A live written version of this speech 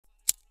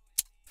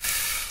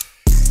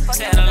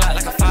setting her light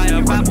like a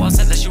fire. Bad one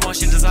said that she wants,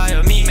 she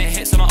desire me. Make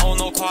hits on my own,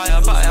 no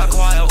choir, but I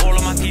acquire all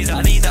of my P's.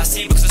 I need that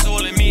C because it's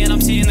all in me. And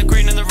I'm seeing the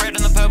green and the red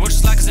and the purple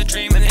just like it's a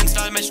dream. And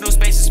interdimensional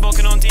spaces,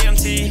 smoking on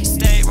DMT.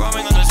 Stay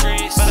roaming on the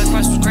streets. But the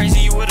quest was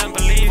crazy, you wouldn't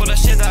believe. All the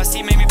shit that I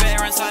see made me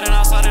better inside and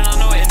outside, and I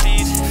know it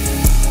indeed.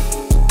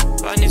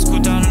 But I need to cool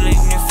down and leave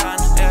a new fan.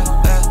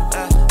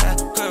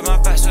 Crew in my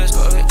back, so it's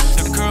gotta be.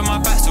 The crew in my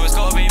back, so it's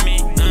gotta be me.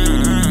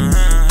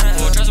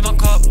 Four drugs in my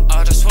cup,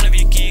 I just wanna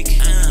be a geek.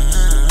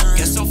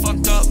 Get so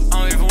fucked up,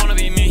 I don't even wanna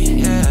be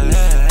me.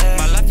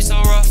 My life is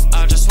so rough,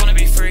 I just wanna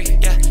be free.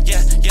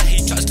 He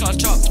tries to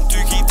clutch up,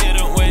 Dookie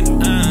didn't win.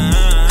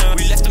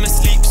 We left him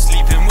asleep,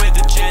 sleeping with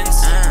the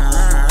gins.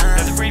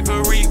 Let the reaper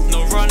reap,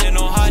 no running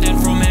or hiding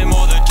from him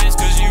or the gins,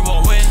 cause you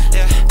won't win.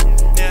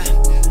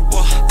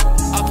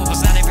 I pop a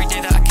stand every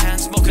day that I can.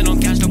 Smoking on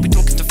gans, don't be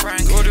talking to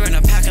Frank. Ordering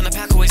a pack and the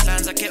pack always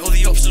lands. I get all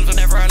the options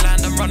whenever I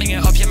land. I'm running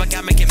it up, yeah, my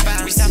gang making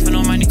bands. We sapping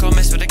on mine, you can't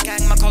mess with the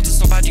gang. My cards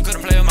are so bad you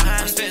couldn't play on my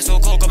hands. I'm spitting so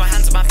cold, got my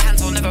hands in my pants.